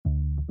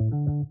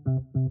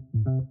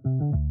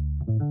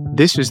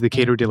This is the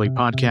Cato Daily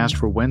Podcast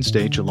for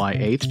Wednesday, July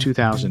 8th,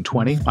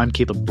 2020. I'm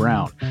Caleb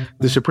Brown.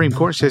 The Supreme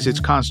Court says it's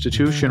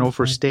constitutional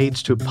for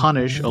states to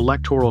punish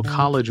electoral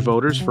college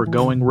voters for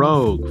going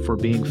rogue, for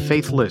being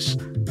faithless,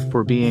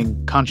 for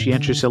being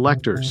conscientious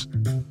electors.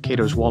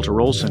 Cato's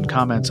Walter Olson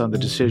comments on the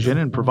decision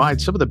and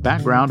provides some of the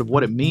background of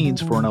what it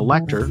means for an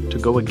elector to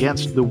go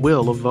against the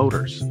will of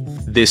voters.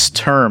 This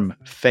term,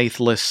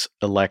 faithless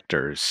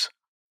electors,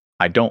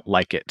 I don't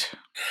like it.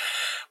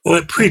 Well,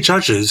 it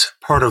prejudges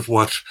part of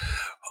what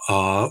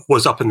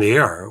was up in the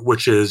air,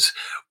 which is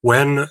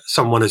when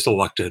someone is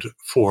elected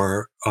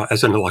for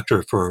as an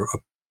elector for a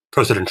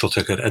presidential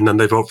ticket, and then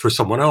they vote for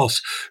someone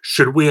else,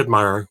 should we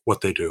admire what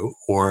they do,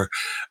 or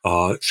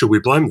should we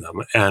blame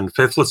them? And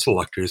faithless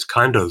electors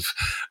kind of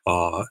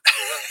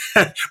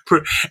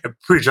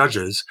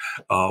prejudges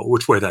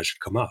which way that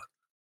should come out.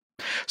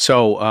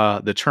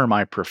 So the term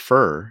I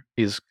prefer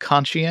is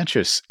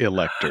conscientious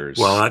electors.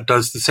 Well, that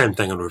does the same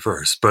thing in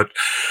reverse, but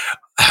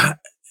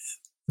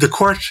the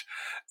court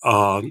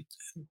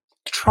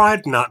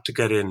tried not to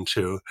get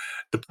into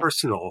the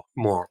personal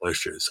moral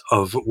issues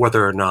of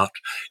whether or not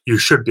you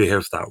should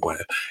behave that way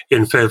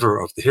in favor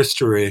of the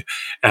history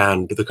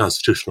and the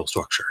constitutional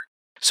structure.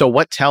 So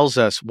what tells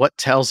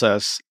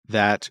us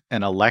that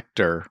an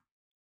elector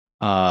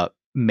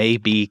may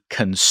be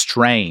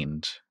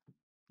constrained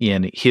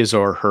in his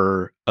or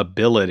her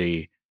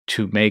ability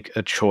to make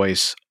a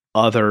choice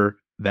other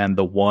than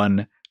the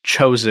one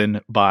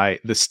chosen by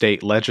the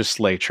state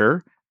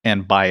legislature,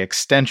 and by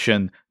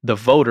extension, the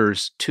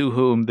voters to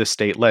whom the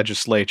state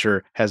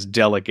legislature has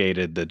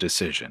delegated the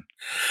decision?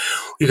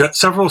 You got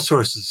several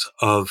sources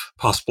of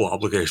possible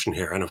obligation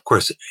here. And of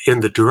course,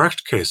 in the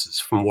direct cases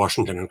from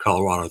Washington and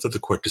Colorado that the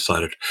court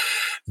decided,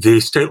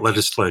 the state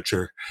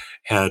legislature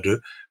had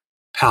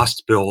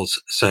passed bills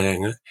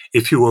saying,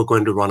 if you are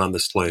going to run on the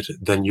slate,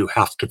 then you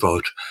have to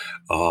vote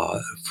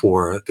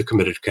for the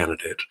committed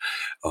candidate.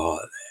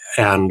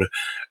 And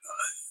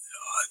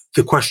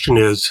the question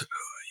is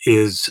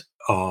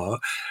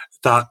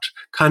that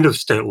kind of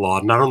state law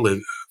not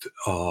only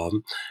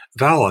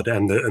valid,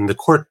 and the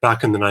court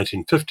back in the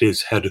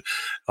 1950s had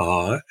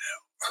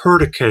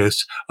heard a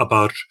case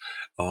about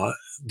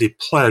the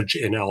pledge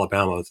in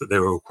Alabama that they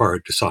were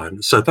required to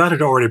sign. So that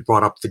had already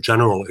brought up the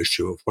general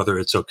issue of whether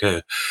it's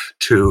okay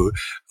to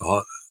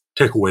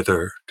take away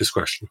their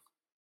discretion.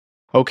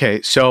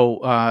 Okay,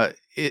 so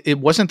it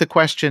wasn't the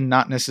question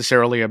not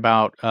necessarily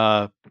about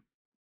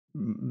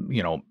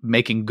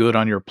making good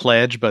on your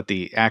pledge, but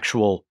the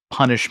actual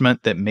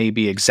punishment that may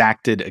be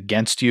exacted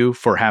against you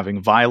for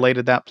having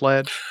violated that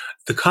pledge?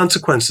 The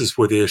consequences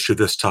were the issue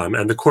this time,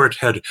 and the court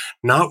had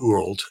not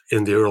ruled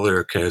in the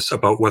earlier case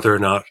about whether or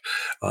not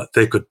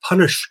they could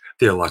punish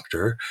the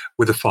elector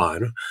with a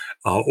fine,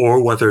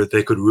 or whether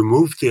they could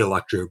remove the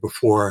elector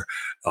before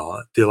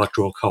the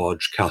Electoral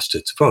College cast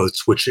its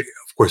votes, which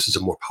of course is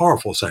a more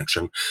powerful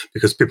sanction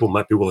because people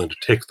might be willing to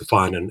take the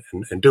fine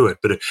and do it.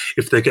 But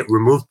if they get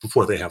removed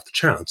before they have the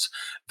chance,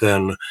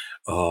 then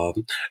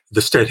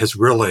the state has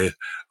really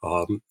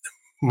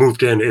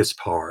moved in its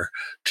power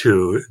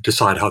to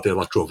decide how the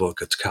electoral vote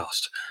gets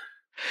cast.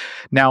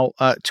 Now,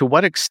 to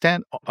what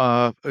extent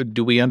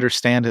do we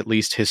understand, at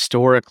least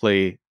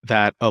historically,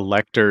 that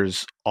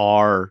electors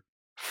are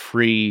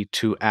free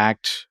to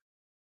act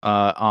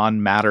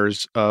on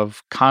matters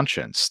of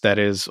conscience? That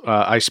is,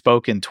 I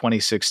spoke in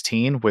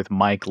 2016 with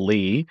Mike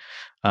Lee,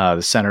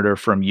 the senator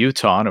from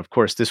Utah, and of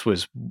course, this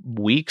was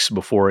weeks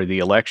before the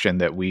election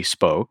that we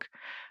spoke.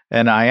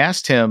 And I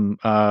asked him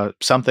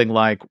something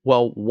like,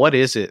 well, what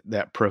is it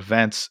that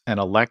prevents an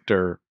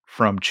elector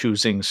from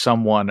choosing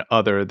someone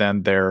other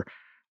than their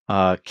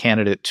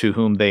candidate to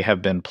whom they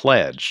have been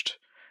pledged?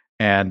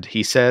 And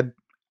he said,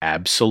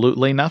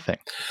 absolutely nothing.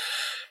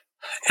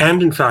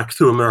 And in fact,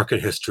 through American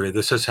history,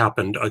 this has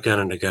happened again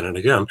and again and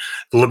again.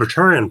 The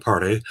Libertarian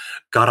Party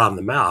got on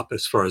the map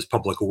as far as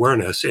public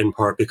awareness, in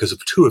part because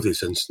of two of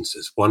these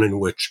instances. One in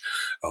which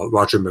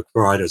Roger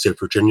McBride, as a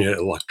Virginia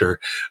elector,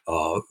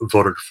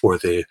 voted for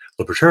the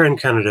Libertarian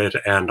candidate,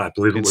 and I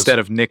believe instead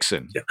of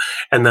Nixon. Yeah.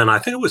 And then I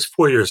think it was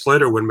 4 years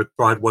later when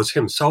McBride was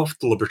himself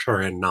the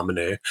Libertarian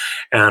nominee,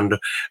 and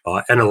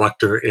an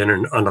elector in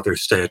another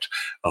state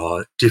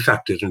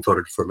defected and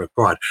voted for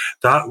McBride.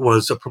 That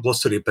was a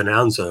publicity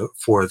bonanza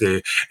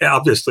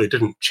obviously it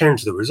didn't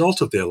change the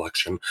result of the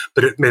election,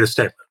 but it made a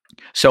statement.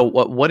 So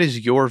what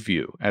is your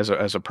view as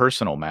a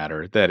personal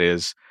matter? That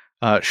is,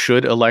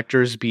 should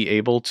electors be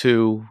able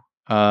to,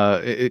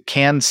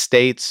 can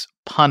states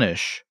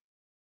punish,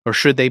 or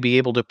should they be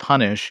able to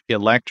punish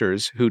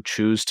electors who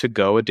choose to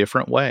go a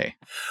different way?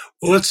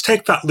 Well, let's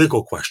take that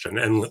legal question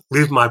and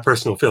leave my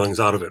personal feelings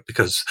out of it,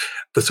 because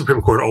the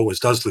Supreme Court always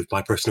does leave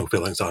my personal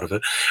feelings out of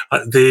it.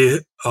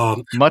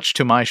 Much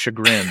to my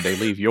chagrin, they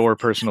leave your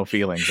personal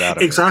feelings out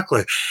of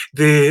exactly. it.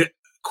 The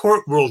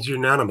court ruled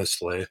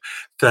unanimously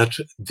that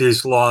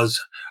these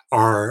laws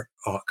are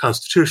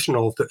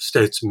constitutional, that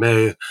states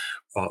may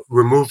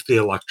remove the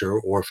elector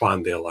or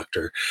fine the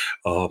elector.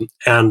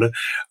 And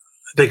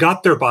they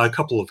got there by a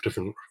couple of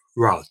different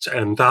routes.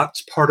 And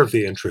that's part of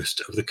the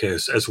interest of the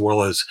case, as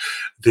well as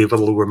the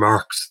little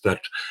remarks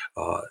that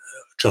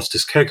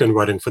Justice Kagan,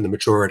 writing for the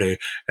majority,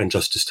 and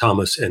Justice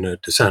Thomas in a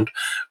dissent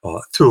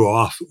threw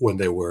off when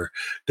they were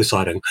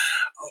deciding.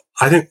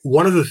 I think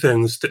one of the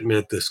things that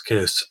made this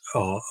case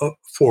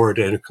forward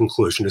in a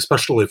conclusion,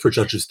 especially for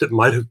judges that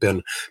might have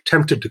been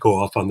tempted to go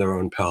off on their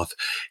own path,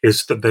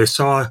 is that they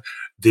saw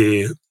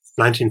the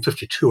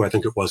 1952, I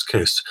think it was,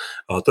 case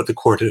that the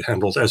court had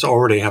handled as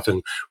already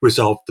having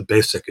resolved the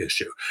basic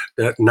issue.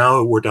 That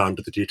now we're down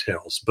to the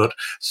details. But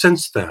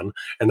since then,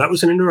 and that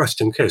was an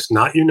interesting case,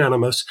 not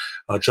unanimous,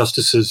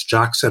 Justices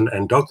Jackson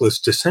and Douglas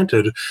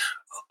dissented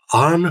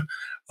on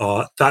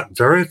that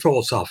very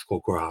philosophical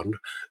ground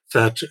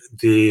that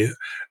the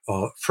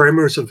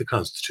framers of the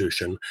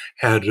Constitution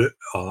had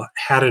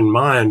had in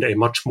mind a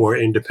much more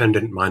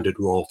independent-minded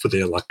role for the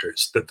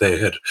electors, that they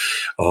had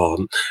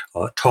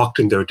talked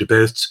in their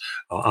debates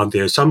on the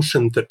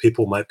assumption that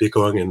people might be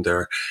going in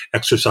there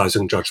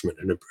exercising judgment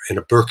in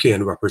a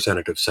Burkean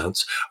representative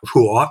sense of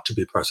who ought to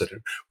be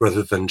president,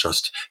 rather than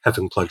just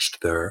having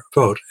pledged their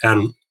vote.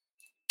 And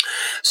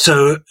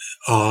so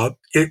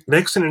it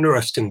makes an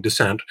interesting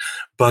dissent,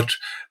 but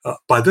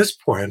by this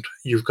point,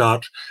 you've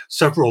got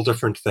several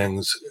different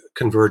things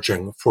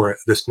converging for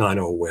this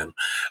 9-0 win.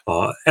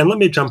 And let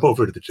me jump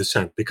over to the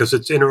dissent, because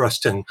it's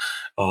interesting,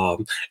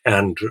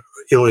 and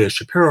Ilya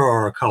Shapiro,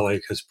 our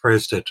colleague, has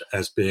praised it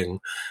as being,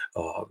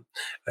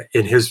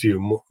 in his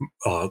view,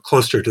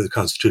 closer to the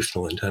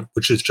constitutional intent,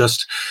 which is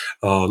just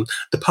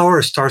the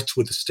power starts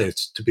with the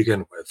states to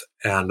begin with.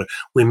 And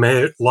we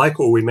may like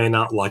or we may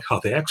not like how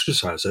they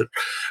exercise it,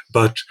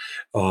 but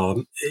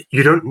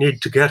you don't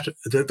need to get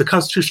the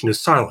Constitution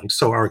is silent,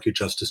 so argued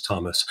Justice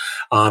Thomas,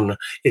 on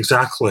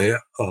exactly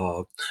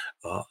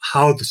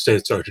how the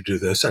states are to do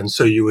this, and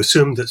so you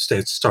assume that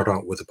states start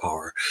out with the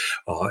power.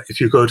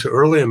 If you go to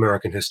early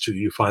American history,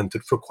 you find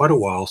that for quite a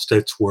while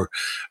states were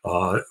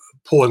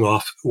pulling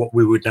off what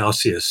we would now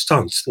see as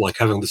stunts, like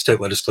having the state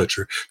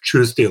legislature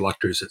choose the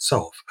electors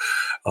itself.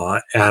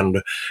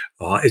 And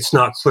it's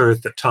not clear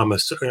that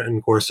Thomas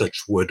and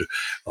Gorsuch would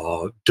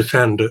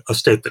defend a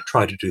state that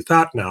tried to do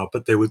that now,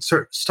 but they would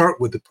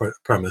start with the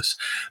premise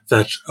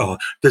that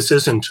this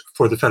isn't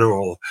for the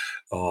federal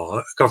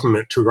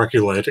government to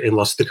regulate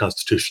unless the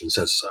Constitution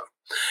says so.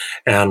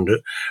 And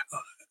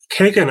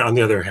Kagan, on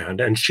the other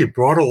hand, and she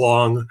brought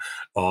along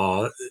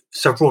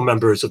several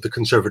members of the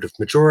conservative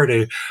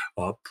majority,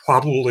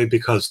 probably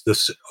because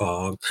this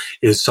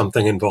is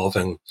something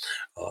involving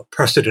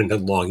precedent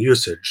and long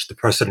usage. The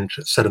precedent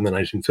set in the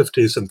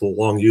 1950s and the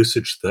long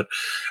usage that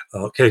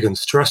Kagan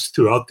stressed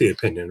throughout the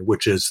opinion,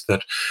 which is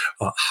that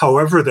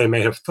however they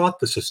may have thought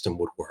the system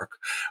would work,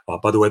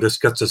 by the way, this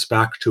gets us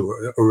back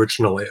to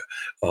originally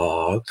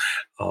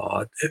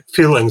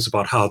feelings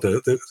about how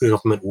the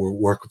government will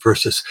work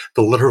versus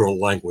the literal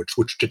language,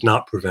 which did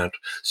not prevent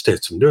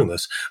states from doing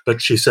this.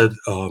 But she said,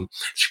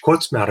 she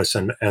quotes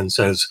Madison and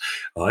says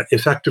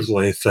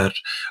effectively that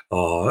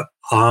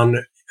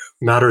on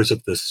matters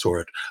of this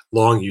sort,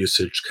 long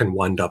usage can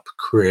wind up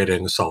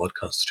creating a solid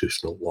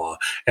constitutional law,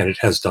 and it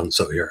has done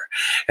so here.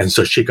 And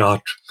so she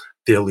got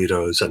the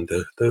Alitos and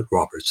the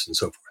Roberts and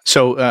so forth.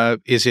 So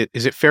is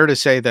it fair to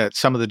say that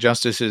some of the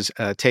justices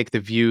take the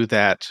view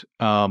that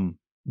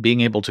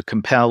being able to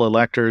compel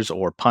electors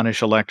or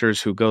punish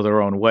electors who go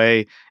their own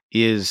way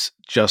is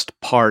just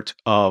part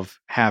of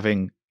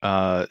having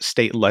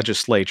state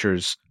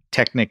legislatures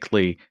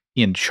technically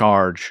in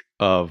charge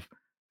of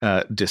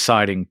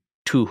deciding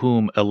to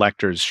whom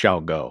electors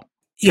shall go?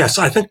 Yes,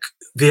 I think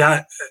the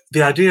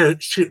idea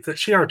that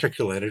she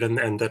articulated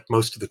and that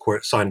most of the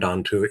court signed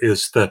on to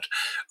is that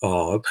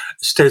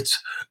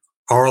states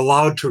are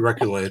allowed to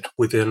regulate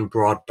within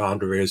broad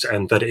boundaries,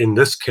 and that in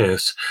this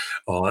case,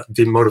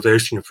 the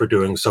motivation for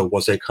doing so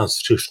was a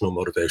constitutional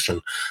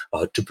motivation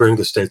to bring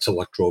the state's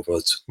electoral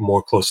votes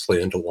more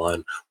closely into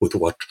line with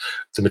what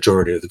the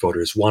majority of the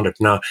voters wanted.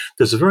 Now,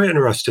 there's a very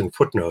interesting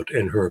footnote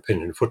in her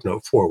opinion,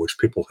 footnote 4, which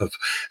people have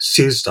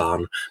seized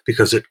on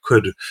because it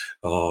could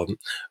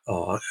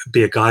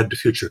be a guide to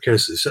future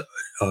cases.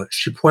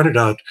 She pointed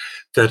out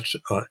that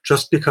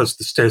just because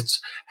the states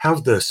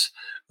have this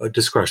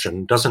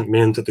discretion doesn't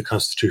mean that the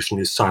Constitution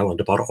is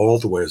silent about all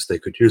the ways they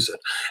could use it.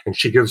 And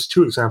she gives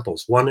two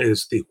examples. One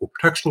is the Equal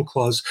Protection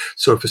Clause.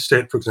 So if a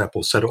state, for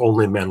example, said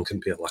only men can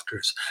be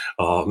electors,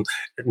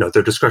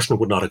 their discretion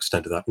would not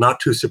extend to that. Not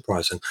too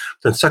surprising.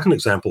 The second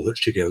example that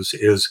she gives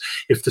is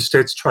if the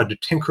states tried to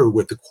tinker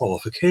with the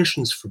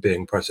qualifications for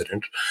being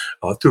president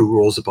through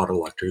rules about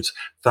electors,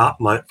 that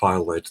might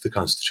violate the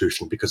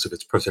Constitution because of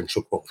its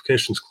Presidential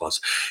Qualifications Clause.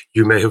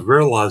 You may have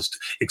realized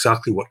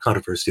exactly what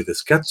controversy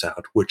this gets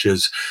at, which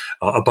is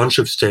a bunch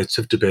of states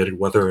have debated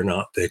whether or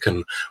not they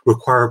can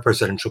require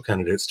presidential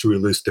candidates to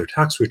release their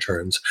tax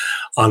returns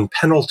on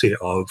penalty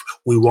of,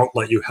 we won't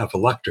let you have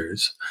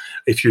electors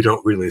if you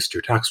don't release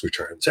your tax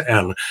returns.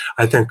 And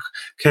I think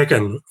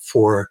Kagan,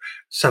 for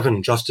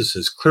 7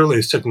 justices,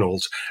 clearly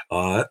signals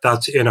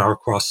that's in our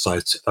cross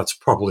sites. That's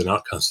probably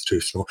not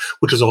constitutional,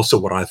 which is also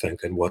what I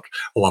think and what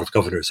a lot of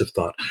governors have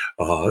thought.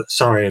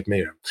 Sorry,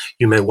 Mayor,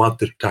 you may want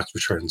the tax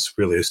returns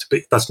released,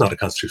 but that's not a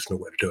constitutional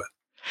way to do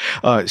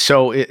it.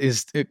 So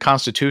is it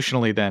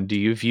constitutionally then, do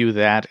you view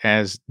that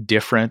as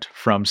different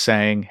from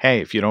saying,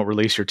 hey, if you don't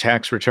release your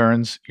tax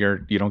returns,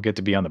 you don't get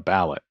to be on the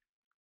ballot?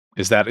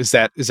 It's a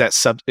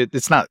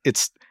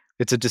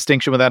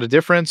distinction without a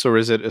difference, or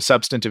is it a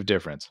substantive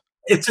difference?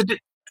 It's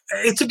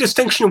a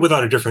distinction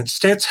without a difference.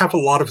 States have a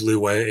lot of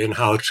leeway in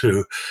how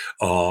to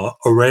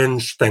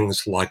arrange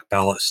things like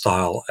ballot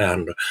style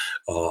and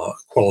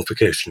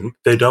qualification.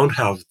 They don't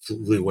have the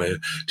leeway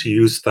to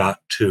use that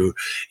to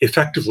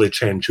effectively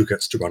change who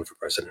gets to run for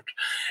president.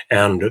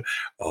 And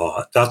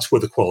that's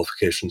where the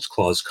qualifications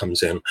clause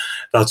comes in.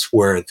 That's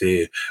where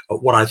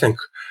what I think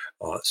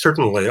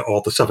certainly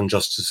all the 7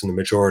 justices in the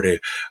majority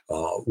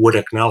would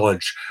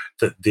acknowledge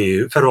that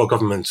the federal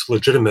government's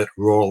legitimate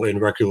role in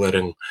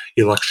regulating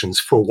elections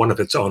for one of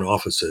its own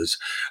offices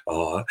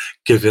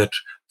give it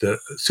the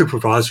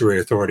supervisory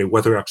authority,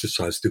 whether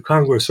exercised through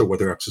Congress or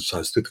whether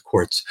exercised through the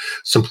courts,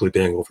 simply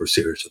being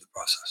overseers of the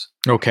process.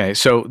 Okay,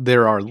 so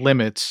there are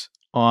limits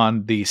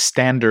on the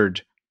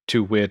standard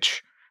to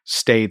which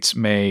states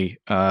may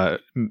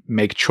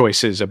make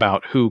choices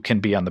about who can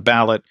be on the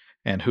ballot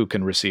and who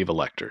can receive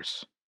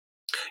electors.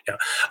 Yeah.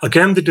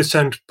 Again, the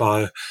dissent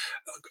by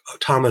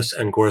Thomas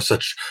and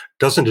Gorsuch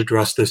doesn't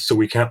address this, so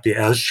we can't be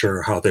as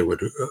sure how they would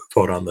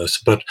vote on this.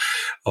 But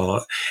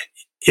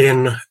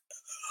in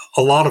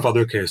a lot of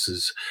other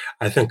cases,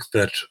 I think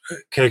that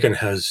Kagan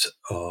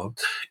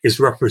is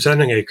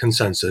representing a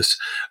consensus.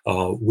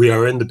 We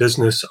are in the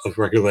business of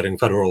regulating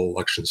federal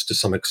elections to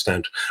some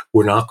extent.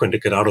 We're not going to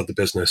get out of the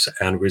business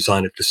and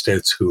resign it to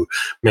states who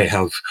may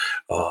have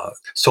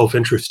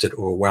self-interested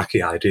or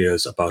wacky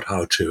ideas about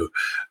how to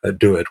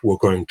do it. We're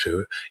going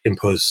to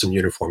impose some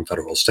uniform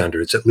federal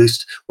standards, at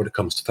least when it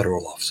comes to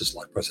federal offices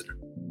like president.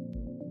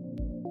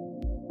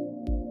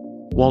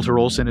 Walter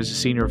Olson is a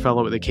senior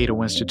fellow at the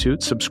Cato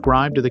Institute.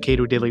 Subscribe to the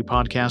Cato Daily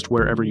Podcast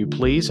wherever you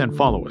please and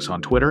follow us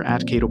on Twitter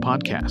 @Cato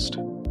Podcast.